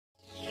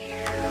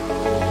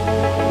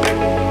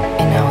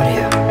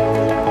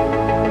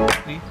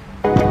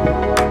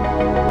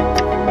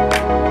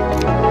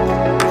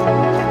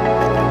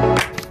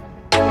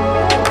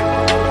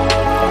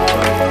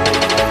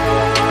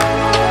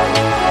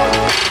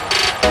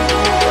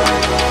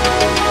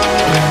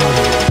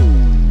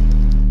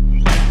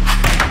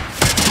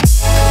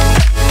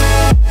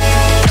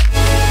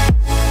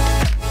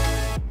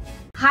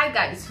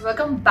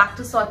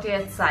to Saute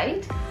at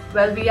Sight.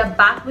 Well, we are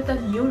back with a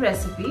new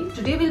recipe.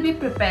 Today we'll be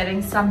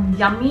preparing some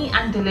yummy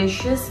and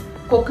delicious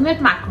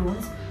coconut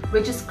macaroons,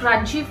 which is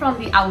crunchy from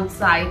the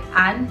outside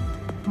and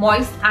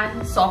moist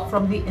and soft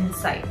from the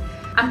inside.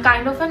 I'm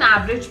kind of an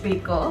average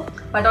baker,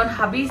 but on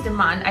hubby's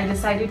demand, I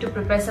decided to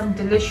prepare some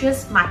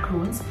delicious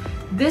macaroons.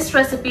 This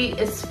recipe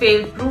is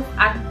fail-proof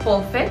and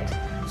perfect,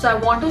 so I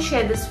want to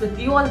share this with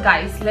you all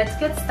guys. Let's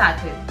get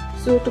started.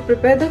 So to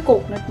prepare the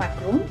coconut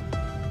macaroon,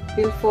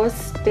 we'll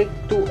first take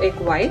 2 egg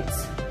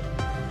whites,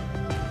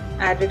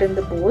 add it in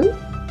the bowl.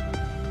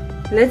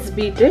 Let's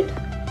beat it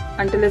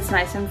until it's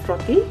nice and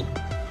frothy.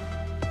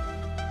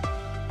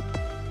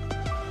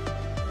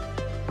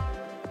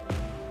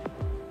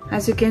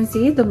 As you can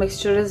see, the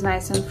mixture is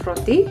nice and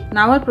frothy.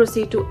 Now I'll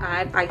proceed to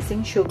add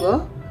icing sugar,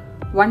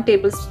 1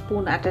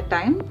 tablespoon at a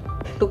time.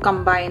 To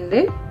combine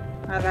it,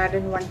 I'll add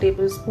in 1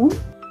 tablespoon.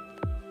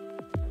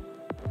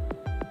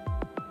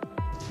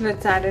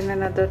 Let's add in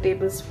another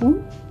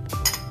tablespoon.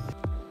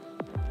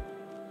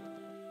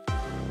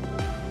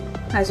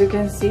 As you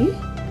can see,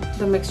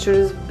 the mixture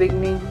is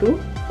beginning to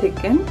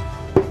thicken.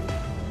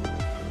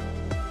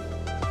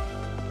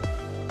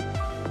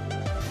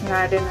 I'll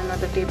add in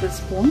another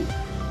tablespoon,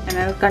 and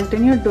I'll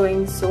continue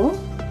doing so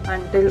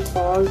until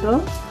all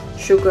the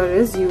sugar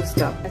is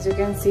used up. As you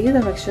can see,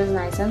 the mixture is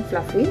nice and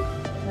fluffy.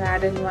 I'll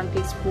add in 1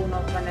 teaspoon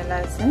of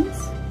vanilla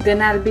essence.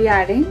 Then I'll be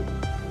adding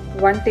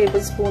 1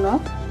 tablespoon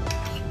of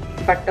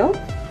butter.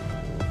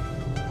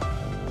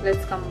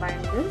 Let's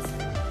combine this.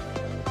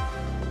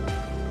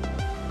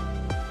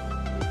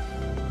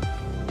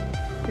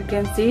 You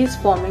can see it's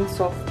forming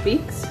soft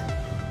peaks.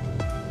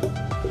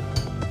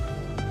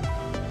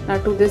 Now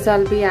to this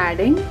I'll be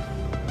adding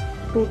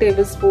 2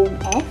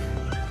 tablespoons of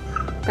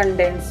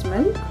condensed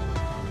milk.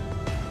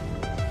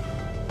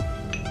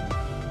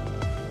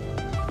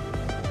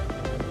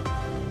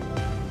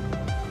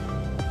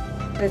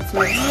 Let's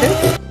mix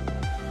this.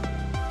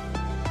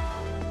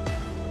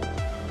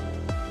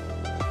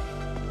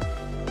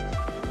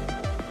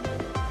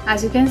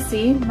 As you can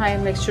see, my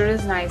mixture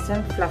is nice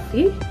and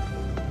fluffy.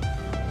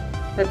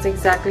 That's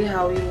exactly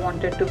how you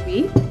want it to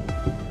be.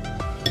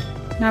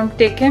 Now I'm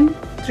taking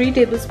 3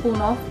 tablespoons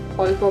of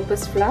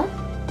all-purpose flour.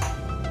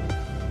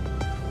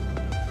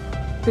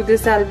 To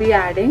this I'll be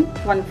adding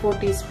 1/4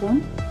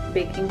 teaspoon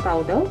baking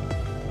powder.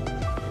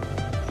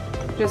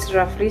 Just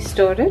roughly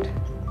stir it.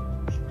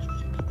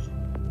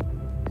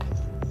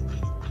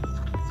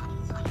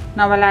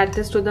 Now I'll add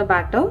this to the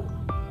batter.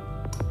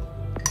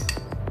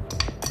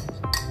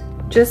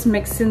 Just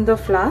mix in the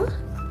flour.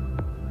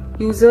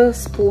 Use a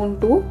spoon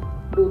to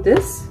do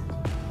this.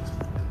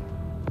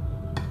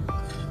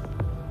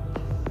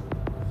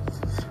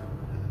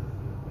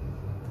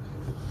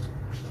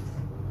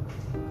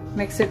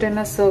 Mix it in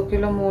a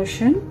circular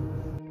motion.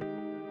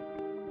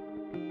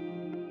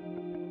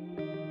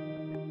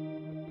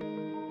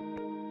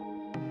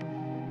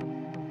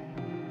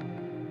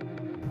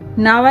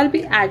 Now I'll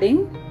be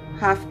adding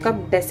 1/2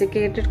 cup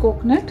desiccated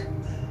coconut.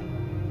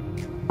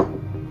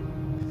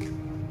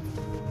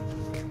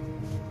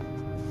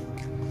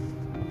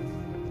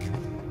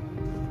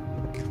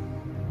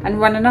 And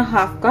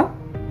 1.5 cup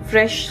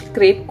fresh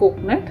scraped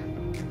coconut.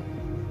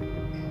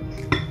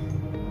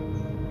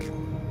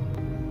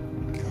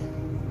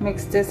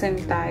 Mix this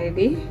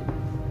entirely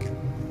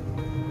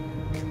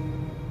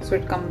so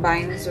it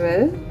combines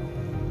well.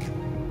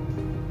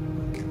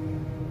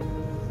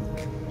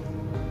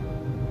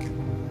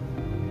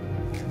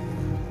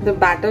 The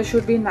batter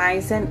should be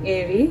nice and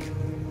airy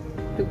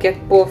to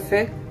get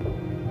perfect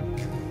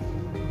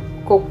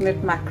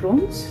coconut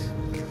macaroons.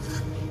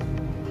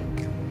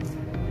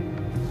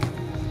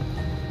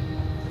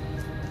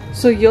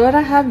 So here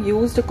I have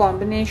used a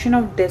combination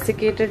of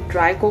desiccated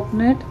dry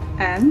coconut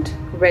and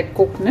red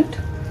coconut.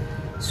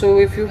 So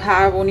if you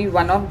have only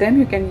one of them,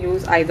 you can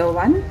use either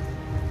one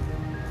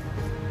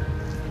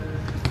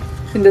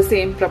in the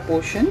same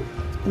proportion.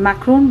 The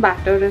macaroon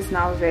batter is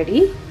now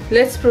ready.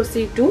 Let's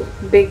proceed to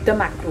bake the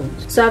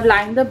macaroons. So I've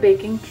lined the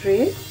baking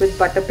tray with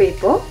butter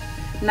paper.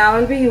 Now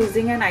I'll be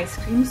using an ice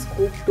cream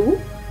scoop to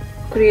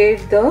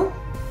create the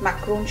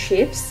macaroon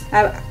shapes.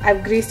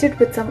 I've greased it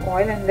with some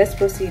oil, and let's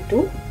proceed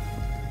to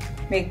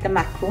make the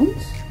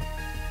macaroons.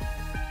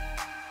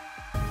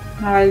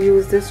 Now I'll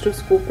use this to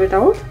scoop it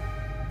out.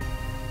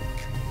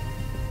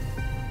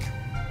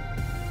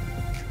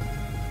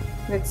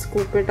 Let's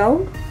scoop it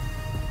out.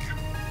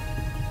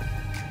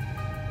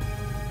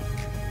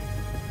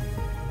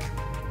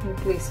 You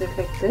place it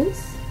like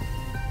this.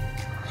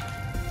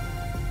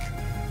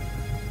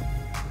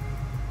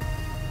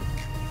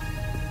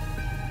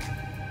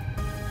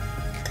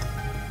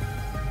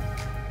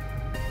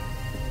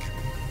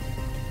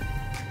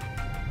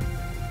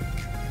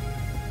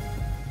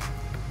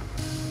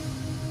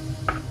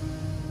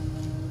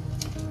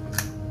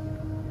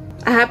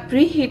 I have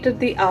preheated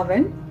the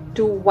oven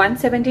to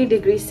 170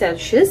 degrees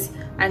Celsius,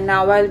 and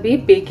now I'll be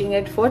baking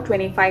it for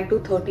 25 to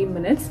 30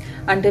 minutes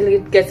until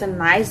it gets a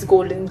nice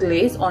golden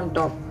glaze on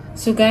top.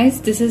 So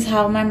guys, this is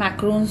how my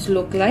macaroons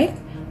look like.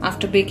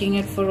 After baking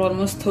it for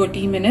almost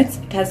 30 minutes,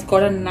 it has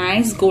got a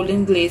nice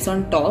golden glaze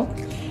on top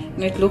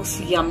and it looks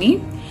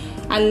yummy.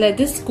 I'll let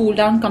this cool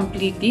down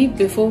completely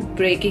before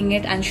breaking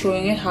it and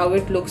showing you how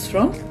it looks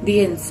from the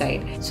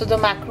inside. So the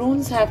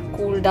macaroons have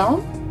cooled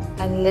down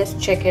and let's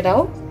check it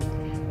out.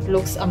 It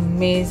looks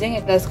amazing.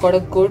 It has got a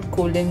good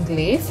golden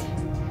glaze.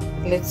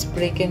 Let's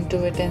break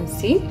into it and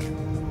see.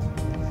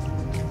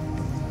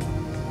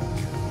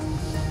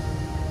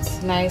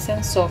 It's nice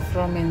and soft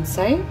from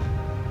inside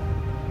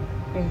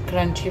and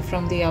crunchy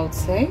from the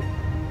outside.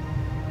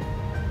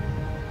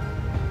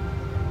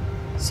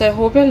 So I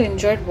hope you all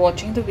enjoyed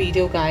watching the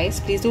video, guys.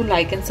 Please do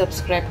like and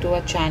subscribe to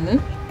our channel.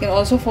 You can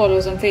also follow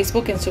us on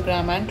Facebook,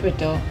 Instagram and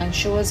Twitter and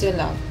show us your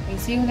love. We'll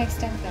see you next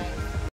time, guys.